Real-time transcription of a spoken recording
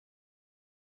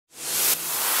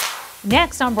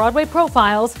Next on Broadway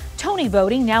Profiles, Tony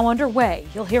voting now underway.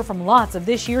 You'll hear from lots of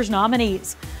this year's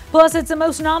nominees. Plus, it's the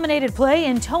most nominated play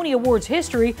in Tony Awards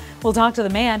history. We'll talk to the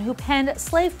man who penned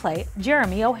Slave Play,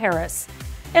 Jeremy O. Harris.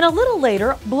 And a little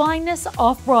later, Blindness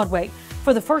Off-Broadway.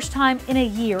 For the first time in a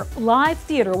year, live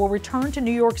theater will return to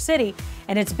New York City,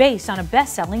 and it's based on a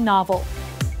best-selling novel.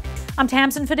 I'm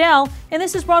Tamsen Fadal, and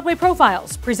this is Broadway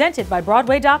Profiles, presented by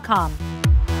Broadway.com.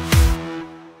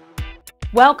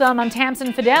 Welcome, I'm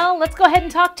Tamsen Fadal. Let's go ahead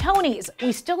and talk Tonys.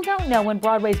 We still don't know when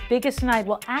Broadway's biggest night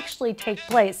will actually take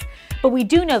place, but we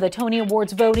do know that Tony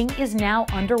Awards voting is now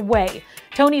underway.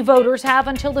 Tony voters have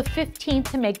until the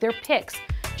 15th to make their picks.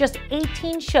 Just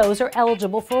 18 shows are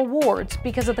eligible for awards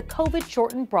because of the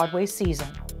COVID-shortened Broadway season.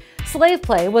 Slave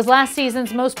Play was last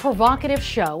season's most provocative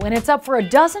show, and it's up for a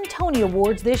dozen Tony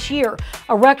Awards this year,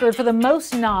 a record for the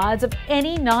most nods of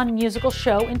any non-musical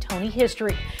show in Tony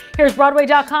history. Here's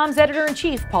Broadway.com's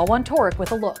Editor-in-Chief Paul Wontorek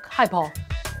with a look. Hi, Paul.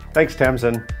 Thanks,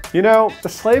 Tamsen. You know, the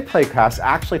Slave Play cast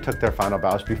actually took their final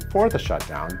bows before the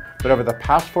shutdown, but over the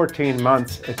past 14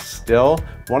 months, it's still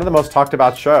one of the most talked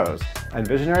about shows. And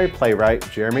visionary playwright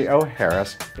Jeremy O.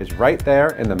 Harris is right there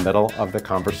in the middle of the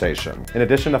conversation. In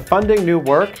addition to funding new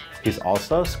work, he's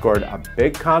also scored a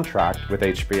big contract with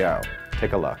HBO.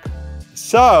 Take a look.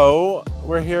 So,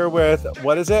 we're here with,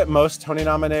 what is it? Most Tony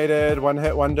nominated,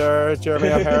 one-hit wonder, Jeremy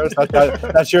O. Harris?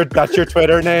 That's your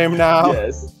Twitter name now?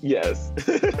 Yes.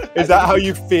 Is that how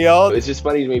you feel? It's just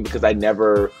funny to me because I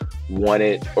never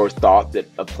wanted or thought that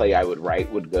a play I would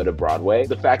write would go to Broadway.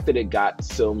 The fact that it got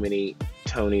so many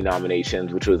Tony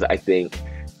nominations, which was, I think,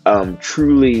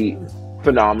 truly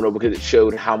phenomenal because it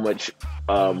showed how much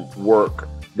work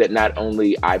that not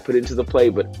only I put into the play,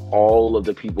 but all of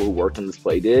the people who worked on this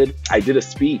play did. I did a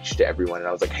speech to everyone and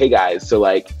I was like, hey guys, so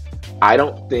like, I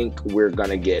don't think we're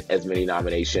gonna get as many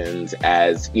nominations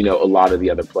as, you know, a lot of the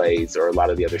other plays or a lot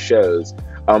of the other shows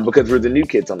because we're the new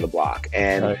kids on the block.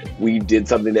 And we did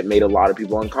something that made a lot of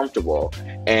people uncomfortable.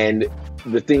 And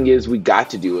the thing is, we got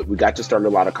to do it. We got to start a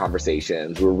lot of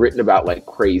conversations. We're written about like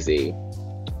crazy.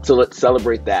 So let's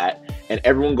celebrate that. And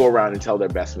everyone go around and tell their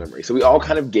best memory. So we all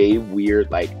kind of gave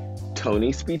weird like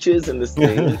Tony speeches in this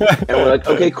thing. And we're like,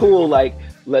 okay, cool.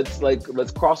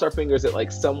 Let's cross our fingers that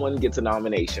like someone gets a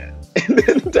nomination. And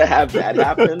then to have that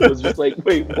happen was just like,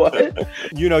 wait, what?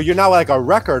 You know, you're now like a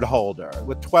record holder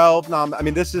with 12 I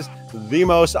mean, this is the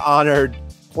most honored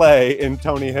play in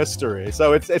Tony history.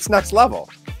 So it's next level.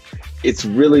 It's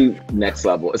really next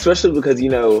level, especially because, you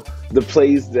know, the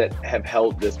plays that have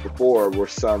held this before were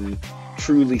some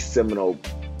truly seminal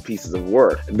pieces of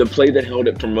work. The play that held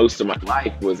it for most of my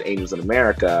life was Angels in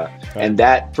America. And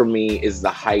that for me is the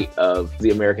height of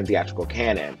the American theatrical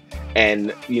canon.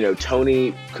 And, you know,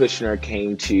 Tony Kushner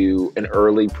came to an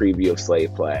early preview of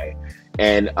Slave Play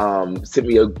and sent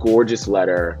me a gorgeous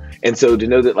letter. And so to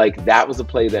know that like that was a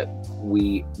play that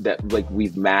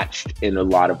we've matched in a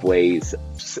lot of ways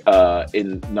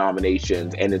in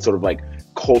nominations and in sort of like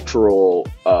cultural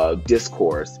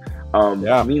discourse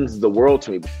means the world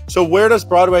to me. So where does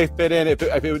Broadway fit in? If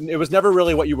it was never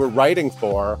really what you were writing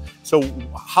for, so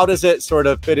how does it sort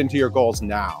of fit into your goals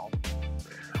now?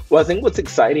 Well, I think what's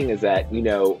exciting is that, you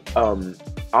know,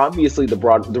 obviously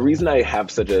the reason I have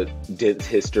such a dense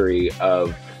history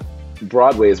of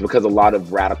Broadway is because a lot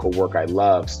of radical work I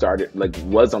love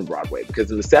was on Broadway.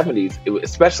 Because in the 70s,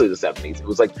 especially the 70s, it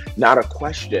was like not a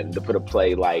question to put a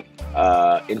play like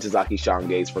Ntozake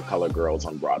Shange's For Color Girls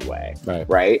on Broadway,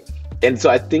 right? And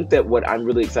so I think that what I'm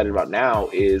really excited about now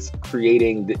is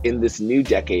creating, in this new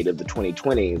decade of the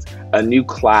 2020s, a new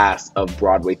class of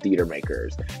Broadway theater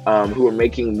makers who are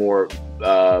making more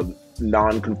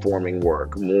non-conforming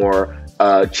work, more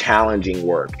challenging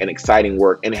work and exciting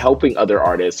work, and helping other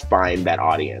artists find that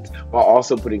audience while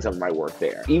also putting some of my work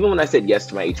there. Even when I said yes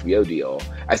to my HBO deal,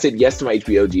 I said yes to my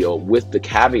HBO deal with the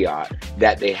caveat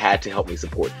that they had to help me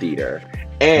support theater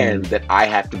and that I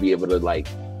have to be able to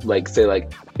say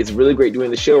it's really great doing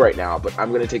the show right now, but I'm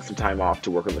going to take some time off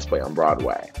to work on this play on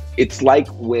Broadway. It's like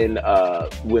when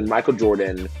Michael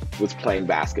Jordan was playing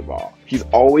basketball. He's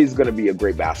always going to be a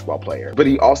great basketball player, but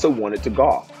he also wanted to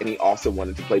golf and he also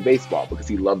wanted to play baseball because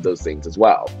he loved those things as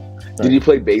well. Did he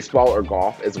play baseball or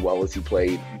golf as well as he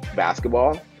played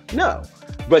basketball? No,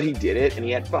 but he did it and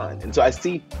he had fun. And so I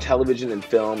see television and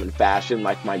film and fashion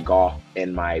like my golf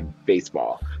and my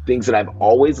baseball. Things that I've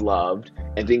always loved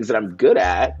and things that I'm good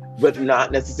at, but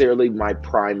not necessarily my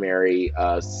primary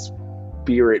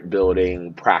spirit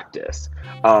building practice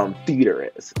theater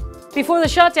is. Before the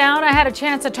shutdown, I had a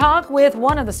chance to talk with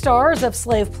one of the stars of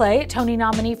Slave Play, Tony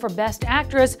nominee for Best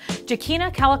Actress,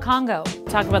 Joaquina Kalukango.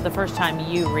 Talk about the first time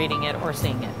you reading it or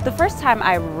seeing it. The first time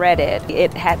I read it,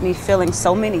 it had me feeling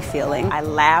so many feelings. I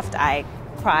laughed, I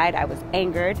cried, I was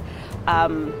angered, I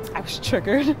was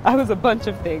triggered. I was a bunch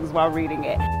of things while reading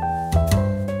it.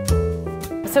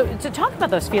 So to talk about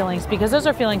those feelings, because those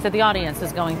are feelings that the audience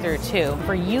is going through too.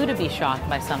 For you to be shocked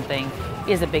by something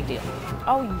is a big deal.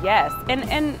 Oh yes,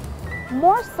 and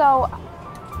more so,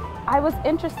 I was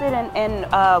interested in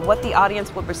what the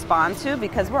audience would respond to,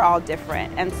 because we're all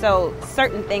different. And so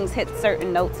certain things hit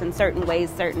certain notes in certain ways,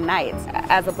 certain nights.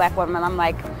 As a Black woman, I'm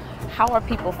like, how are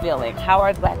people feeling? How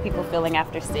are Black people feeling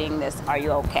after seeing this? Are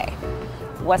you okay?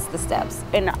 What's the steps?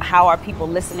 And how are people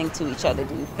listening to each other?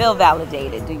 Do you feel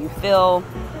validated? Do you feel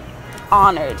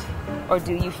honored? Or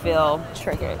do you feel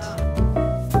triggered?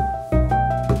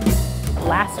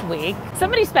 Last week,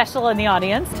 somebody special in the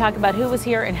audience. Talk about who was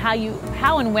here and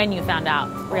how and when you found out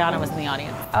Rihanna was in the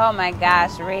audience. Oh my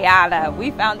gosh, Rihanna.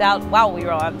 We found out while we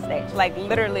were on stage, like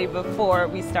literally before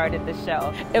we started the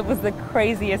show. It was the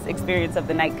craziest experience of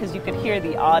the night, because you could hear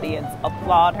the audience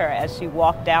applaud her as she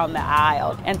walked down the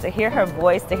aisle. And to hear her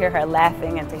voice, to hear her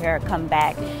laughing, and to hear her come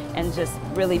back and just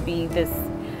really be this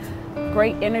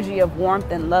great energy of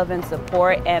warmth and love and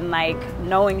support, and like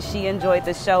knowing she enjoyed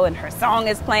the show and her song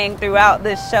is playing throughout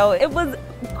this show. It was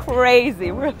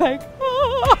crazy. We're like,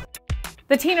 oh.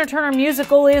 The Tina Turner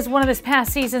musical is one of this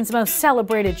past season's most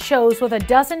celebrated shows, with a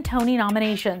dozen Tony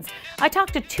nominations. I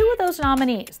talked to two of those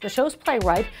nominees, the show's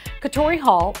playwright, Katori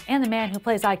Hall, and the man who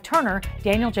plays Ike Turner,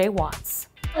 Daniel J. Watts.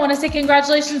 I want to say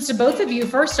congratulations to both of you.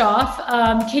 First off,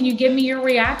 can you give me your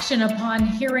reaction upon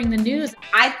hearing the news?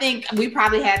 I think we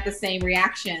probably had the same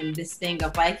reaction, this thing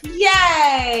of like,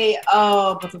 yay!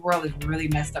 Oh, but the world is really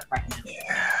messed up right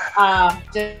now.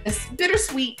 Yeah. Just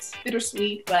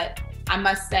bittersweet, but I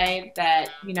must say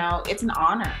that, you know, it's an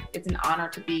honor. It's an honor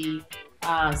to be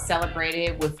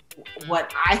celebrated with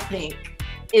what I think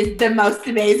is the most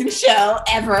amazing show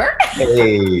ever.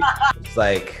 Hey, it's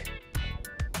like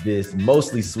this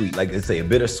mostly sweet, like they say, a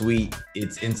bittersweet.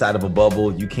 It's inside of a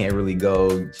bubble. You can't really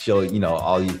go show, you know,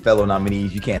 all your fellow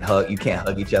nominees. You can't hug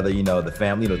each other. You know, the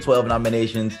family, you know, 12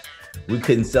 nominations. We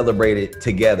couldn't celebrate it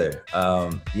together.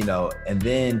 You know, and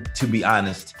then to be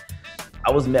honest,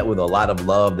 I was met with a lot of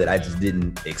love that I just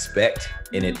didn't expect,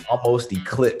 and it almost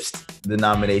eclipsed the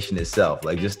nomination itself.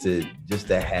 Like just to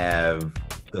have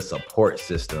the support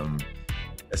system,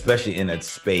 especially in that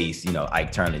space, you know,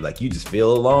 Ike Turner, like you just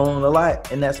feel alone a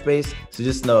lot in that space. So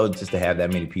just to have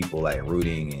that many people like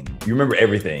rooting, and you remember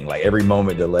everything, like every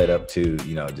moment that led up to,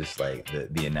 you know, just like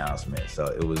the announcement. So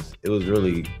it was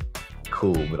really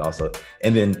cool, but also,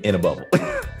 and then in a bubble.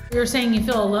 You're saying you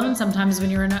feel alone sometimes when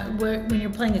you're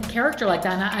playing a character like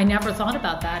that. And I never thought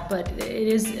about that, but it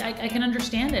is. I can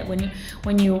understand it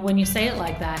when you say it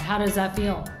like that. How does that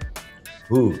feel?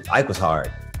 Ooh, Ike was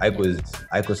hard. Ike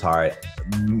was hard.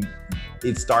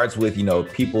 It starts with, you know,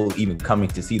 people even coming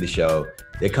to see the show.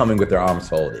 They're coming with their arms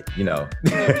folded, you know.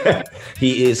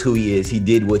 He is who he is. He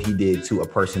did what he did to a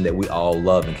person that we all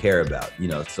love and care about, you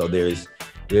know. So there's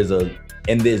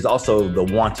also the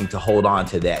wanting to hold on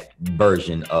to that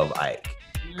version of Ike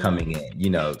coming in, you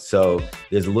know. So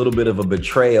there's a little bit of a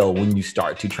betrayal when you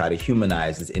start to try to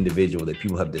humanize this individual that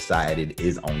people have decided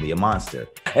is only a monster.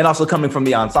 And also coming from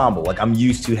the ensemble, like I'm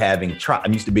used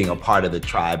to being a part of the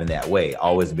tribe in that way,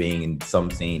 always being in some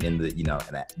scene in the, you know,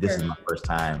 and this is my first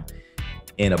time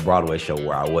in a Broadway show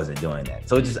where I wasn't doing that.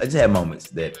 So I just had moments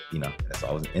that, you know, that's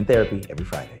always in therapy every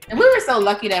Friday. And we were so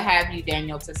lucky to have you,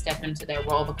 Daniel, to step into that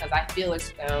role, because I feel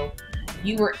as though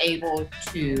you were able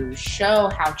to show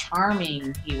how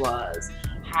charming he was,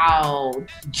 how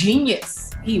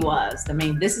genius he was. I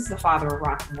mean, this is the father of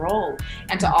rock and roll.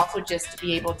 And to also just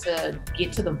be able to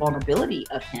get to the vulnerability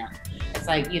of him. It's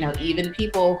like, you know, even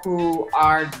people who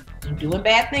are doing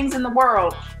bad things in the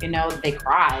world, you know, they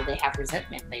cry, they have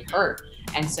resentment, they hurt.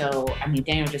 And so, I mean,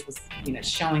 Daniel just was, you know,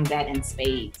 showing that in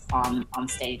spades on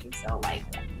stage. And so, like,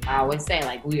 I always say,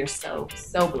 like, we are so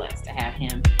blessed to have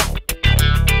him.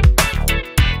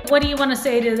 What do you want to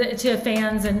say to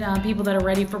fans and people that are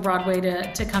ready for Broadway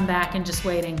to come back and just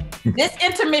waiting? This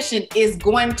intermission is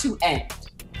going to end.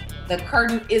 The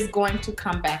curtain is going to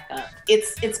come back up.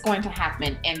 It's going to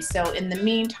happen. And so in the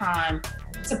meantime,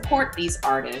 support these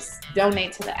artists,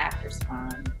 donate to the Actors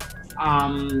Fund.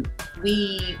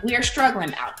 We are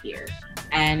struggling out here,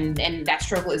 and that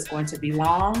struggle is going to be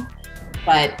long,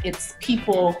 but it's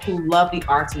people who love the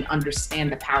arts and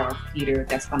understand the power of theater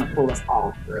that's going to pull us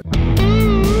all through.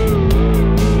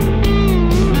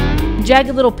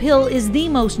 Jagged Little Pill is the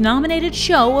most nominated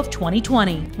show of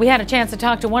 2020. We had a chance to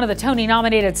talk to one of the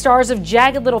Tony-nominated stars of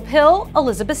Jagged Little Pill,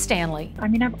 Elizabeth Stanley. I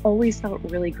mean, I've always felt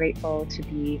really grateful to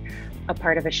be a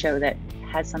part of a show that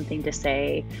has something to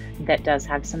say, that does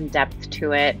have some depth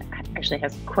to it, actually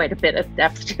has quite a bit of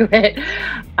depth to it.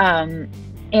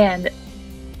 And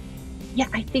yeah,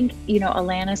 I think, you know,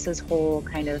 Alanis's whole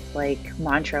kind of like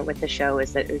mantra with the show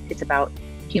is that it's about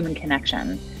human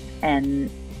connection and,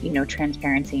 you know,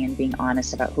 transparency and being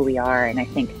honest about who we are. And I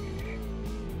think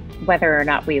whether or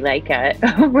not we like it,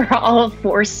 we're all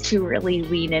forced to really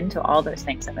lean into all those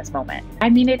things in this moment. I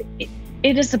mean, it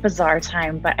is a bizarre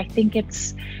time, but I think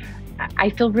I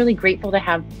feel really grateful to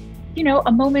have, you know,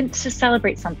 a moment to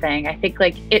celebrate something. I think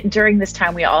like during this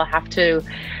time, we all have to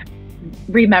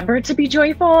remember to be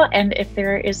joyful. And if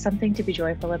there is something to be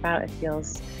joyful about, it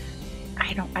feels,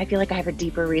 I feel like I have a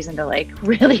deeper reason to like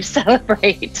really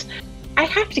celebrate. I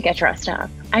have to get dressed up.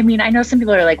 I mean, I know some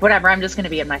people are like, whatever, I'm just going to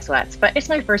be in my sweats, but it's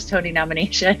my first Tony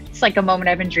nomination. It's like a moment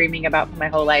I've been dreaming about for my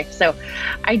whole life. So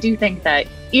I do think that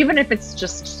even if it's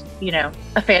just, you know,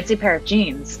 a fancy pair of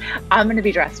jeans, I'm going to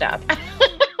be dressed up.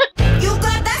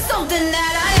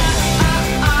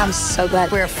 I'm so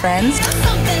glad we're friends.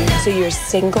 So you're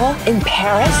single in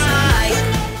Paris?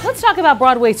 Let's talk about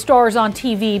Broadway stars on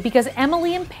TV, because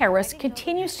Emily in Paris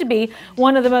continues to be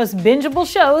one of the most bingeable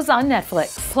shows on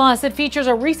Netflix. Plus, it features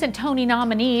a recent Tony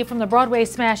nominee from the Broadway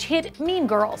smash hit Mean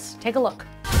Girls. Take a look.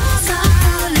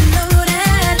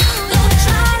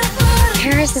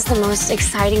 Paris is the most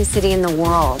exciting city in the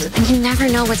world, and you never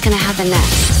know what's going to happen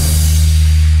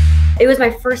next. It was my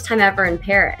first time ever in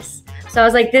Paris. So I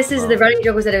was like, this is the running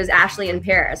joke was that it was Ashley in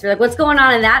Paris. We're like, what's going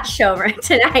on in that show right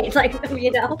tonight? Like,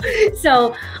 you know?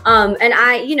 So, and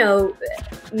I, you know,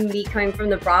 me coming from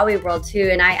the Broadway world too,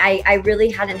 and I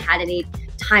really hadn't had any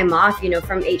time off, you know,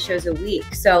 from 8 shows a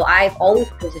week. So I've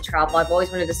always wanted to travel. I've always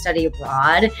wanted to study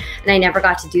abroad, and I never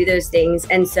got to do those things.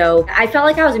 And so I felt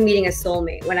like I was meeting a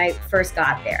soulmate when I first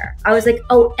got there. I was like,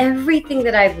 oh, everything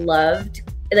that I've loved,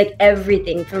 like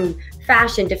everything from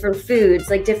fashion, different foods,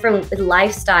 like different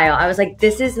lifestyle. I was like,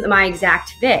 this is my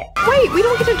exact fit. Wait, we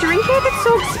don't get to drink here? That's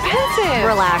so expensive.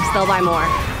 Relax, they'll buy more.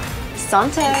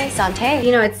 Santé, santé.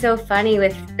 You know, it's so funny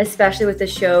especially with the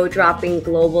show dropping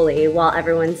globally while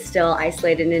everyone's still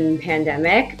isolated in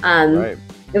pandemic. Right.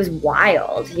 It was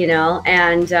wild, you know?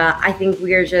 And I think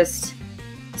we're just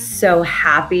so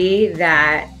happy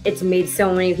that it's made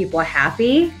so many people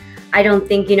happy. I don't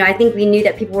think, you know, I think we knew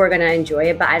that people were going to enjoy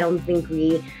it, but I don't think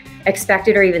we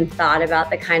expected or even thought about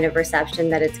the kind of reception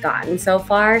that it's gotten so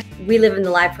far. We live in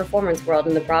the live performance world,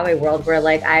 in the Broadway world, where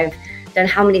like I've done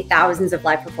how many thousands of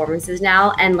live performances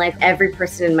now, and like every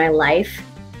person in my life,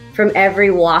 from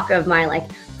every walk of my like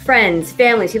friends,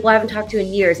 families, people I haven't talked to in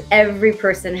years, every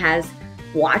person has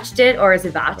watched it or is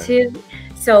about to.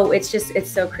 So it's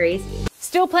so crazy.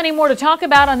 Still plenty more to talk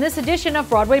about on this edition of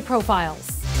Broadway Profiles.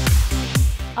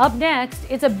 Up next,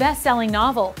 it's a best-selling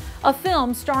novel, a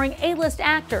film starring A-list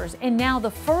actors, and now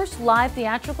the first live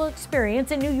theatrical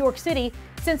experience in New York City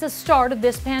since the start of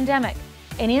this pandemic.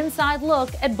 An inside look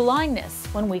at blindness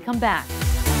when we come back.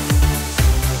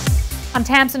 I'm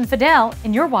Tamsen Fadal,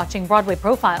 and you're watching Broadway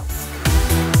Profiles.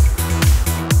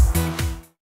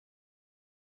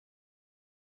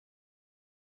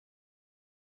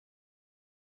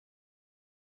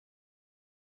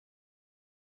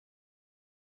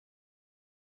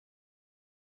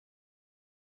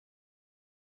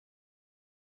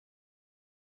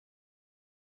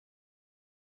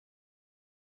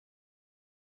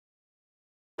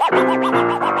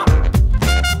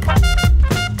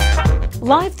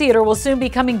 Live theater will soon be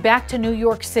coming back to New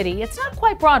York City. It's not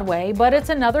quite Broadway, but it's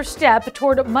another step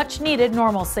toward much-needed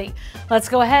normalcy. Let's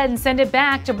go ahead and send it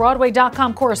back to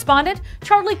Broadway.com correspondent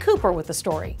Charlie Cooper with the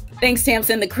story. Thanks,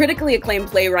 Tamsen. The critically acclaimed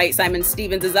playwright Simon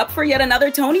Stevens is up for yet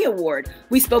another Tony Award.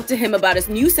 We spoke to him about his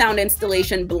new sound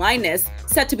installation, Blindness,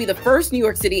 set to be the first New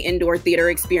York City indoor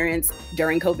theater experience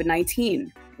during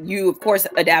COVID-19. You, of course,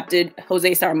 adapted Jose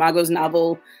Saramago's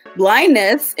novel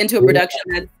Blindness into a production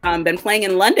that's been playing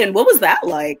in London. What was that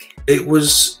like? It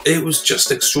was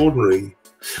just extraordinary.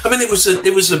 I mean, it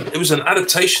was an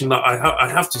adaptation that I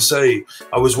have to say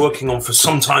I was working on for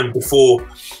some time before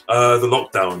the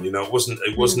lockdown. You know, it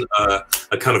wasn't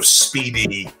a kind of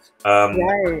speedy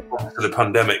to the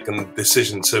pandemic and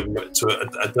decision to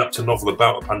adapt a novel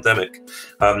about a pandemic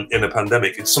in a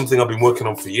pandemic. It's something I've been working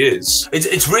on for years.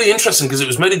 It's really interesting because it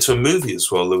was made into a movie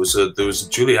as well. There was a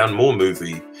Julianne Moore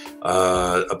movie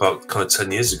about kind of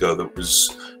 10 years ago that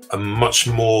was had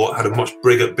a much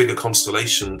bigger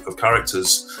constellation of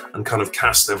characters and kind of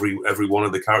cast every one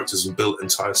of the characters and built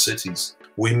entire cities.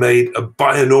 we made a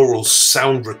binaural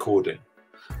sound recording,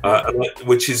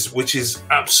 which is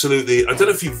absolutely. I don't know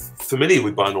if you're familiar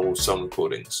with binaural sound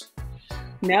recordings.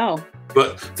 No.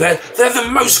 But they're the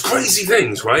most crazy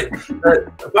things, right?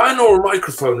 A binaural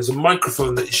microphone is a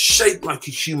microphone that is shaped like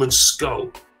a human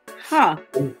skull. Huh.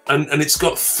 And it's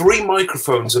got 3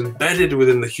 microphones embedded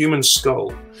within the human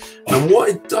skull. And what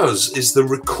it does is the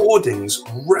recordings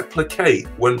replicate,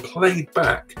 when played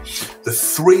back, the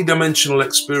 3-dimensional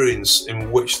experience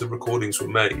in which the recordings were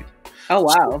made. Oh,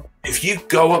 wow. So if you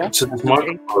go up to this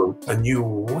microphone and you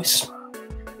whisper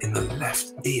in the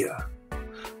left ear,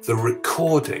 the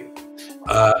recording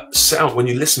sound, when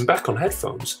you listen back on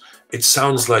headphones, it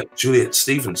sounds like Juliet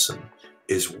Stevenson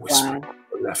is whispering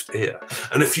in the left ear.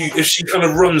 And if she kind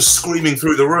of runs screaming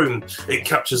through the room, it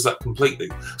captures that completely.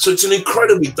 So it's an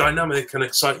incredibly dynamic and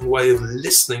exciting way of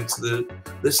listening to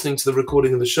the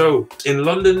recording of the show. In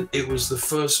London, it was the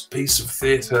first piece of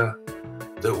theatre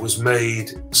that was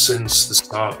made since the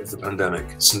start of the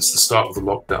pandemic, since the start of the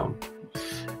lockdown.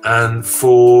 And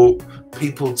for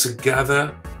people to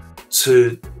gather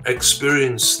to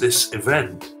experience this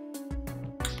event,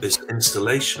 this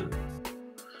installation,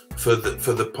 for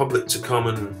the public to come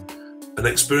and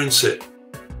experience it,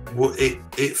 well,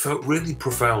 it felt really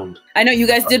profound. I know you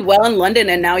guys did well in London,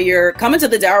 and now you're coming to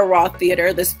the Darrell Roth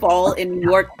Theater this fall in New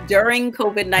York during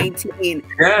COVID-19.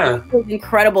 Yeah. It was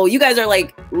incredible. You guys are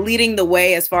like leading the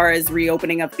way as far as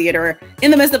reopening of theater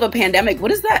in the midst of a pandemic.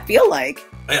 What does that feel like?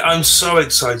 I'm so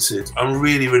excited. I'm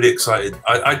really, really excited.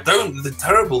 The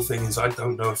terrible thing is I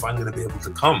don't know if I'm going to be able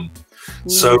to come.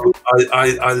 So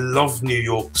I love New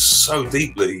York so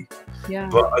deeply,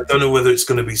 but I don't know whether it's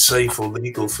going to be safe or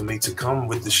legal for me to come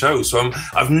with the show. So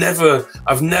I've never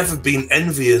been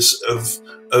envious of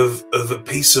a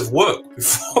piece of work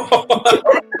before.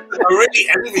 I'm really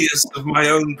envious of my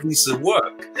own piece of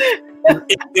work.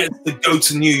 It gets to go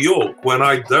to New York when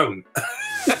I don't.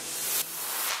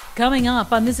 Coming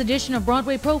up on this edition of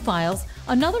Broadway Profiles,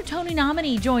 another Tony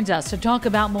nominee joins us to talk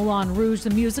about Moulin Rouge the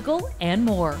musical and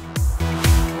more.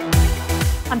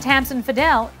 I'm Tamsen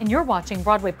Fadal, and you're watching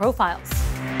Broadway Profiles.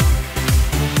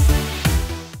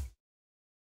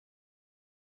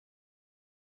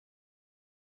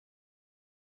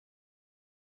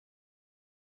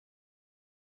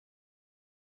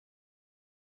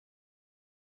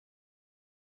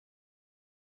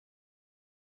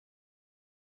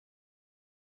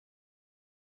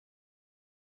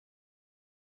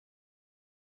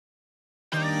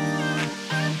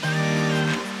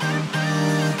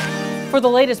 For the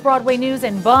latest Broadway news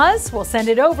and buzz, we'll send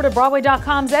it over to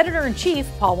Broadway.com's Editor-in-Chief,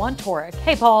 Paul Wontorek.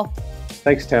 Hey, Paul.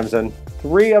 Thanks, Tamsen.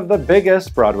 3 of the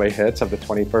biggest Broadway hits of the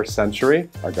 21st century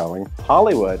are going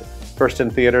Hollywood. First in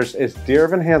theaters is Dear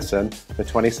Evan Hansen, the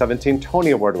 2017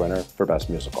 Tony Award winner for Best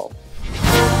Musical.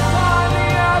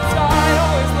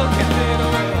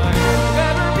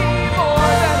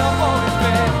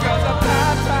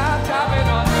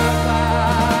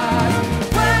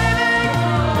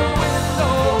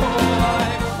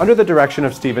 Under the direction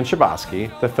of Stephen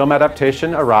Chbosky, the film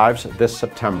adaptation arrives this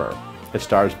September. It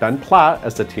stars Ben Platt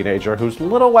as the teenager whose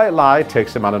little white lie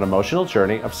takes him on an emotional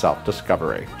journey of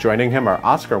self-discovery. Joining him are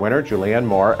Oscar winner Julianne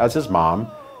Moore as his mom,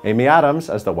 Amy Adams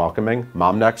as the welcoming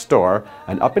mom next door,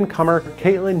 and up-and-comer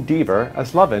Caitlin Dever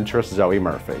as love interest Zoe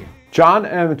Murphy. John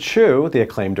M. Chu, the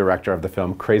acclaimed director of the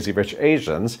film Crazy Rich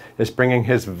Asians, is bringing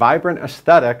his vibrant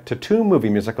aesthetic to 2 movie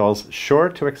musicals sure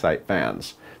to excite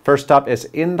fans. First up is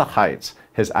In the Heights,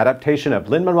 his adaptation of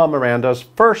Lin-Manuel Miranda's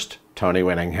first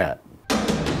Tony-winning hit.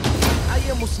 I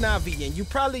am Usnavi, and you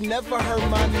probably never heard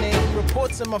my name.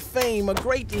 Reports of my fame are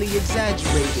greatly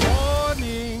exaggerated.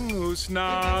 Morning,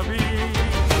 Usnavi.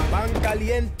 Pan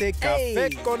caliente,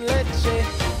 café con leche.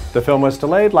 The film was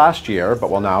delayed last year, but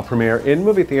will now premiere in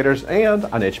movie theaters and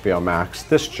on HBO Max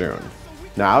this June.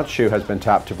 Now, Chu has been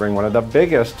tapped to bring one of the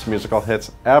biggest musical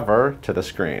hits ever to the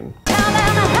screen.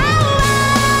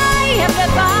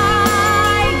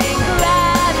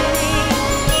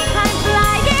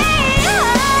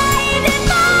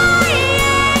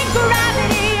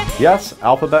 Yes,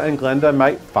 Alphabet and Glinda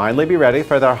might finally be ready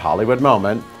for their Hollywood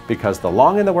moment because the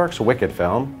long-in-the-works Wicked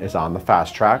film is on the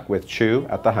fast track with Chu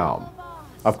at the helm.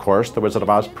 Of course, The Wizard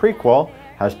of Oz prequel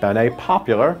has been a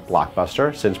popular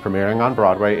blockbuster since premiering on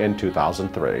Broadway in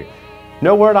 2003.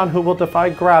 No word on who will defy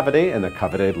gravity in the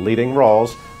coveted leading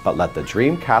roles, but let the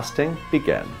dream casting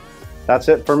begin. That's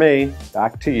it for me.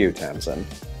 Back to you, Tamsen.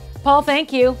 Paul,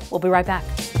 thank you. We'll be right back.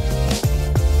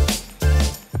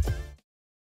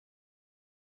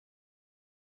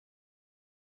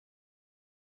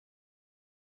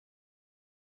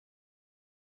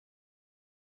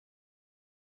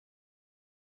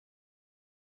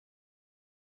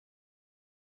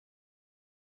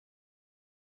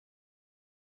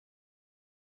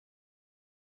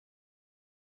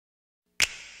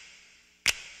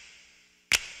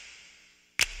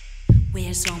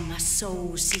 prayers on my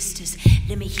soul, sisters.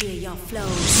 Let me hear your flow,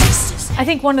 sisters. I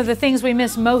think one of the things we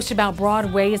miss most about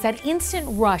Broadway is that instant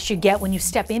rush you get when you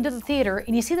step into the theater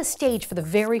and you see the stage for the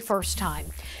very first time.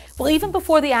 Well, even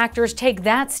before the actors take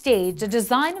that stage, the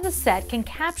design of the set can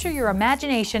capture your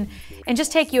imagination and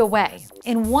just take you away.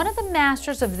 And one of the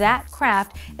masters of that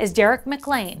craft is Derek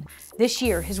McLean. This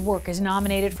year, his work is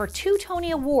nominated for 2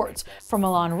 Tony Awards for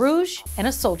Moulin Rouge and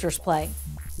A Soldier's Play.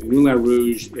 Moulin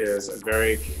Rouge is a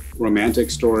very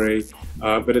romantic story,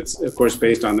 but it's, of course,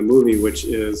 based on the movie, which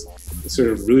is sort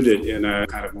of rooted in a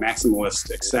kind of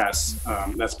maximalist excess.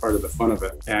 That's part of the fun of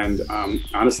it. And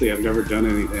honestly, I've never done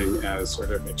anything as sort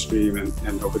of extreme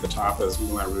and over the top as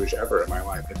Moulin Rouge ever in my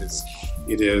life.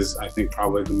 It is, I think,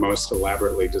 probably the most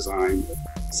elaborately designed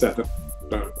set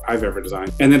that I've ever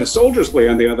designed. And then A Soldier's Play,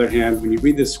 on the other hand, when you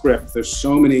read this script, there's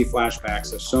so many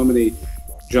flashbacks, there's so many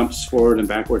jumps forward and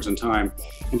backwards in time,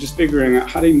 and just figuring out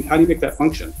how do you make that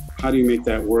function? How do you make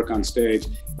that work on stage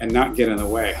and not get in the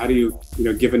way? How do you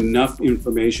give enough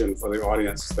information for the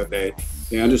audience that they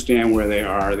understand where they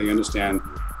are, they understand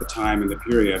the time and the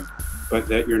period, but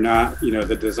that you're not,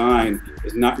 the design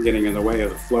is not getting in the way of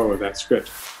the flow of that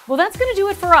script. Well, that's going to do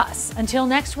it for us. Until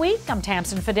next week, I'm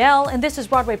Tamsen Fadal, and this is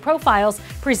Broadway Profiles,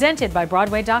 presented by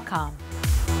Broadway.com.